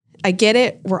I get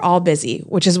it. We're all busy,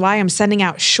 which is why I'm sending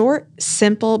out short,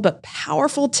 simple, but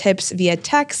powerful tips via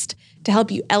text to help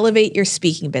you elevate your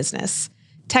speaking business.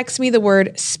 Text me the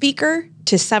word speaker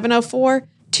to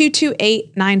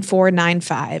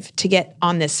 704-228-9495 to get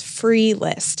on this free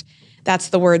list. That's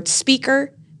the word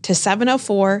speaker to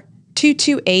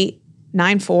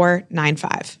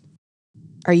 704-228-9495.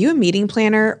 Are you a meeting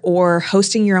planner or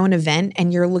hosting your own event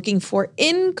and you're looking for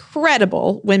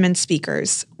incredible women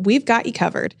speakers? We've got you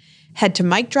covered. Head to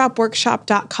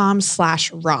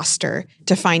micdropworkshop.com/roster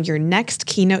to find your next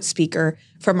keynote speaker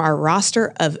from our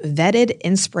roster of vetted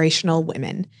inspirational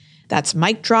women. That's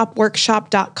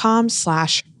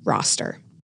micdropworkshop.com/roster.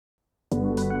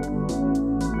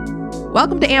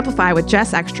 Welcome to Amplify with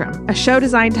Jess Ekstrom, a show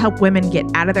designed to help women get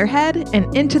out of their head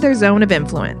and into their zone of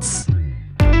influence.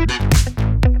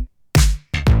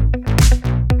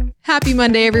 Happy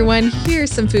Monday, everyone.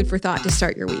 Here's some food for thought to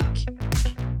start your week.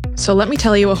 So let me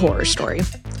tell you a horror story.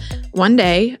 One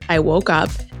day, I woke up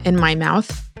and my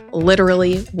mouth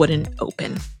literally wouldn't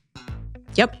open.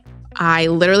 Yep, I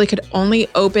literally could only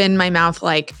open my mouth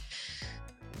like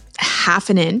half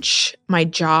an inch. My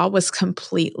jaw was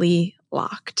completely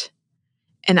locked.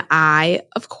 And I,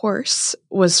 of course,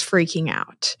 was freaking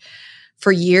out.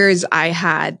 For years, I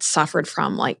had suffered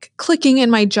from like clicking in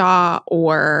my jaw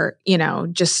or,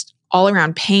 just all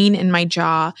around pain in my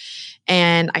jaw.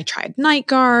 And I tried night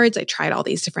guards. I tried all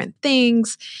these different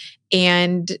things.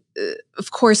 And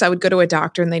of course, I would go to a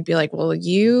doctor and they'd be like, well,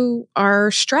 you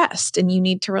are stressed and you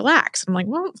need to relax. I'm like,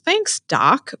 well, thanks,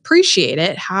 doc. Appreciate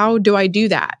it. How do I do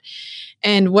that?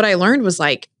 And what I learned was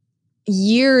like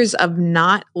years of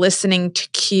not listening to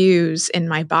cues in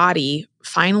my body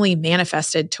finally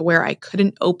manifested to where I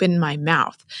couldn't open my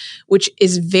mouth, which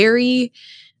is very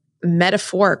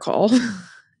metaphorical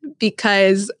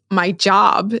because my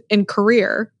job and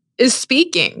career is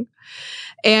speaking.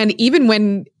 And even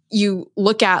when you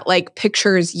look at like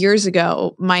pictures years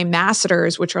ago, my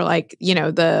masseters, which are like,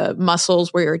 the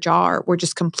muscles where your jaw are, were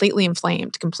just completely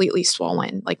inflamed, completely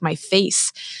swollen. Like my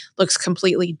face looks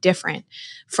completely different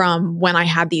from when I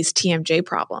had these TMJ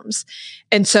problems.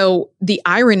 And so the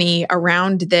irony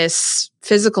around this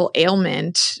physical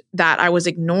ailment that I was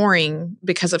ignoring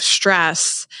because of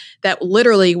stress, that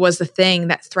literally was the thing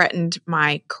that threatened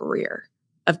my career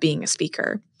of being a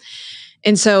speaker.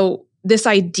 And so this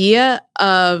idea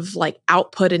of like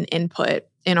output and input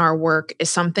in our work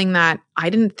is something that I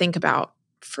didn't think about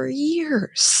for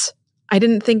years.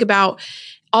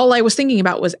 All I was thinking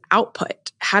about was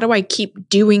output. How do I keep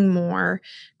doing more,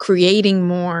 creating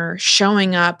more,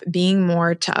 showing up, being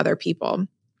more to other people?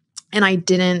 And I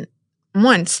didn't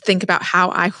once think about how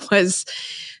I was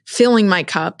filling my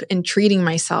cup and treating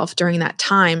myself during that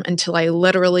time until I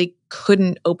literally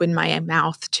couldn't open my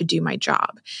mouth to do my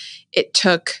job. It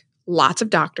took lots of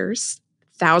doctors,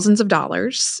 thousands of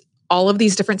dollars, all of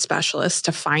these different specialists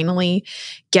to finally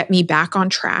get me back on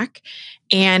track.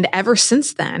 And ever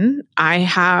since then, I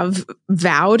have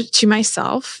vowed to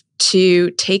myself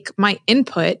to take my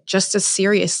input just as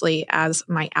seriously as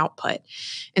my output.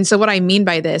 And so what I mean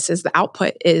by this is the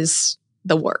output is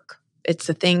the work. It's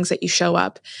the things that you show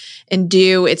up and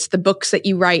do. It's the books that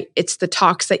you write. It's the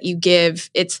talks that you give.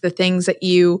 It's the things that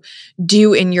you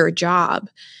do in your job.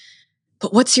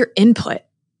 But what's your input?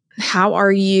 How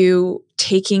are you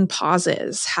taking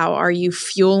pauses? How are you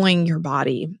fueling your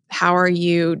body? How are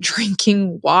you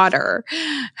drinking water?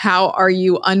 How are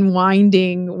you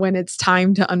unwinding when it's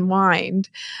time to unwind?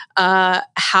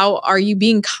 How are you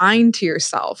being kind to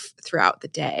yourself throughout the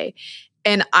day?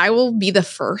 And I will be the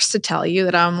first to tell you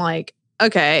that I'm like,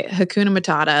 okay, Hakuna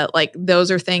Matata, like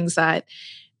those are things that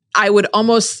I would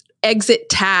almost exit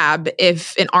tab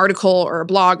if an article or a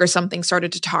blog or something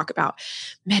started to talk about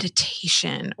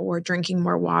meditation or drinking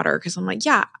more water. Because I'm like,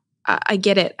 yeah, I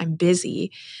get it. I'm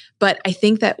busy. But I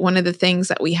think that one of the things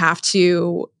that we have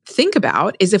to think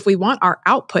about is if we want our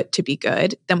output to be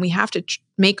good, then we have to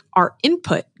make our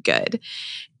input good.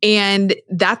 And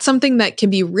that's something that can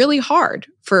be really hard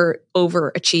for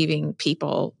overachieving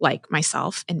people like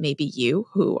myself and maybe you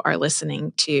who are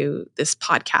listening to this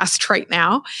podcast right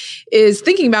now, is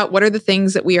thinking about what are the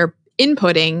things that we are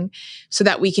inputting so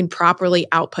that we can properly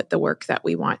output the work that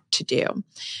we want to do.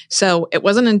 So it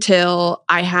wasn't until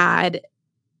I had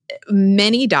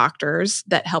many doctors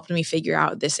that helped me figure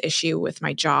out this issue with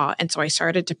my jaw. And so I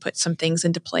started to put some things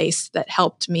into place that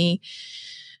helped me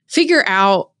figure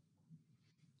out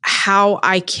how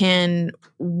I can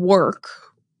work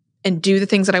and do the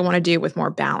things that I want to do with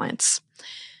more balance.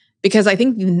 Because I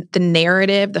think the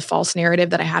narrative, the false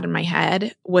narrative that I had in my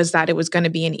head was that it was going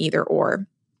to be an either or.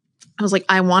 I was like,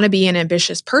 I want to be an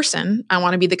ambitious person. I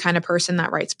want to be the kind of person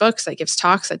that writes books, that gives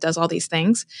talks, that does all these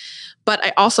things. But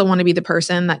I also want to be the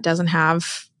person that doesn't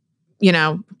have,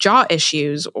 jaw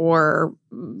issues or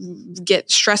get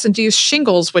stress-induced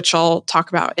shingles, which I'll talk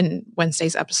about in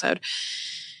Wednesday's episode.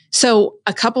 So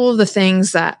a couple of the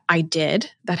things that I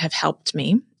did that have helped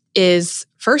me is,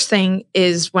 first thing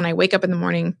is when I wake up in the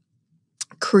morning,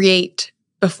 create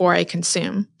before I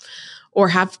consume, or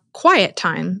have quiet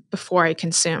time before I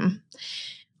consume.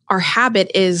 Our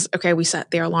habit is, okay, we set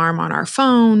the alarm on our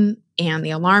phone and the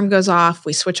alarm goes off.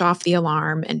 We switch off the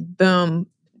alarm and boom,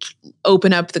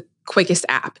 open up the quickest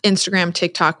app, Instagram,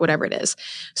 TikTok, whatever it is.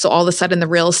 So all of a sudden the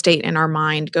real estate in our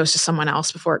mind goes to someone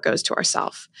else before it goes to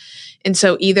ourselves. And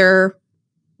so either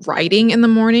writing in the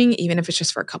morning, even if it's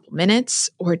just for a couple minutes,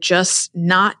 or just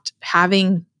not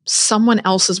having someone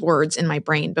else's words in my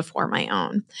brain before my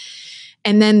own.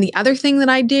 And then the other thing that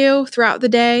I do throughout the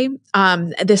day,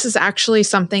 this is actually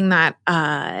something that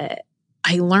I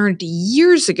learned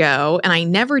years ago, and I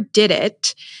never did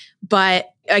it. But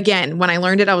again, when I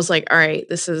learned it, I was like, all right,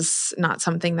 this is not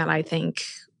something that I think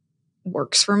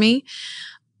works for me.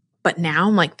 But now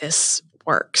I'm like, this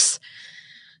works.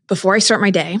 Before I start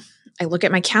my day, I look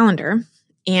at my calendar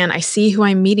and I see who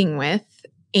I'm meeting with,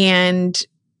 and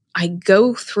I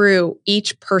go through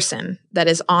each person that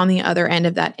is on the other end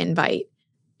of that invite,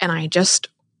 and I just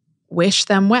wish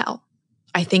them well.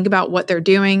 I think about what they're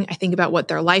doing. I think about what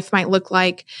their life might look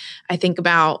like. I think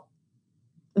about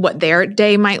what their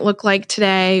day might look like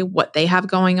today, what they have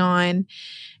going on.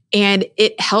 And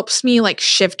it helps me like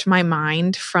shift my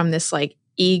mind from this like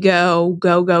ego,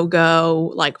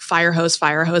 go, like fire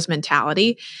hose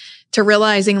mentality to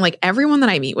realizing like everyone that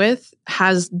I meet with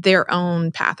has their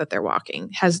own path that they're walking,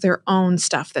 has their own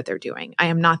stuff that they're doing. I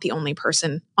am not the only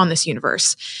person on this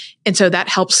universe. And so that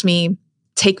helps me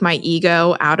take my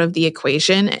ego out of the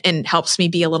equation and helps me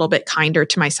be a little bit kinder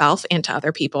to myself and to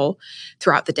other people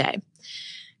throughout the day.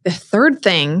 The third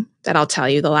thing that I'll tell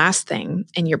you, the last thing,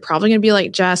 and you're probably going to be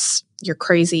like, Jess, you're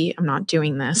crazy. I'm not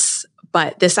doing this.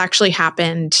 But this actually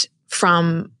happened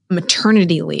from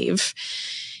maternity leave,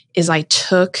 is I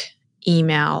took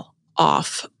email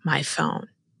off my phone.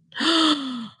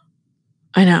 I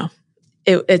know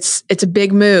it's a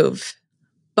big move,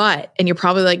 and you're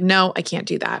probably like, no, I can't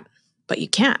do that. But you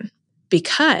can,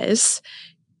 because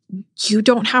you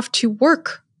don't have to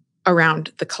work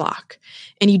around the clock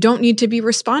and you don't need to be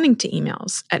responding to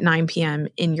emails at 9 p.m.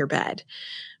 in your bed.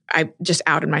 I just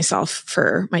outed myself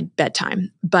for my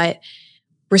bedtime, but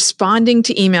responding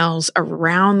to emails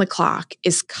around the clock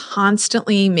is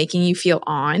constantly making you feel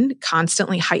on,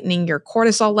 constantly heightening your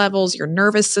cortisol levels, your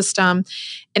nervous system.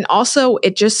 And also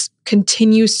it just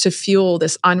continues to fuel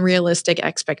this unrealistic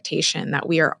expectation that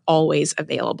we are always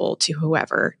available to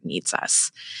whoever needs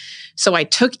us. So I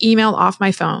took email off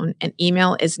my phone, and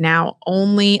email is now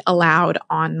only allowed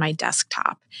on my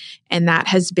desktop. And that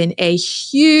has been a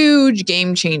huge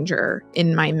game changer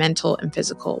in my mental and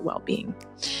physical well-being.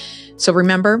 So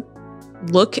remember,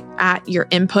 look at your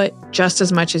input just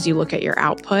as much as you look at your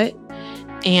output,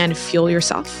 and fuel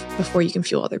yourself before you can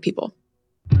fuel other people.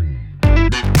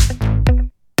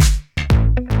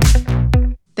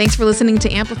 Thanks for listening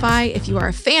to Amplify. If you are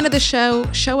a fan of the show,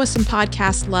 show us some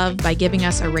podcast love by giving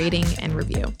us a rating and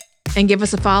review. And give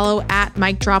us a follow at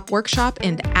Mic Drop Workshop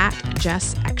and at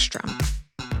Jess Ekstrom.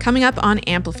 Coming up on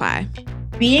Amplify.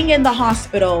 Being in the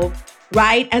hospital,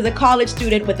 right, as a college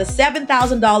student with a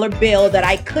 $7,000 bill that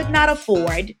I could not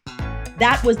afford,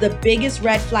 that was the biggest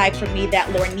red flag for me that,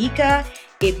 Lornika,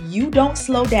 if you don't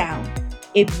slow down,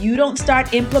 if you don't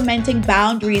start implementing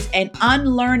boundaries and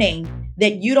unlearning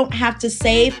that you don't have to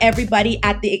save everybody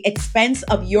at the expense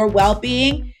of your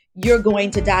well-being, you're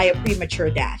going to die a premature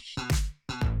death.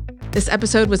 This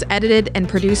episode was edited and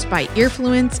produced by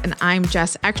Earfluence, and I'm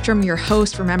Jess Ekstrom, your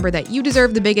host. Remember that you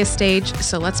deserve the biggest stage,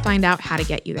 so let's find out how to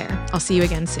get you there. I'll see you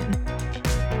again soon.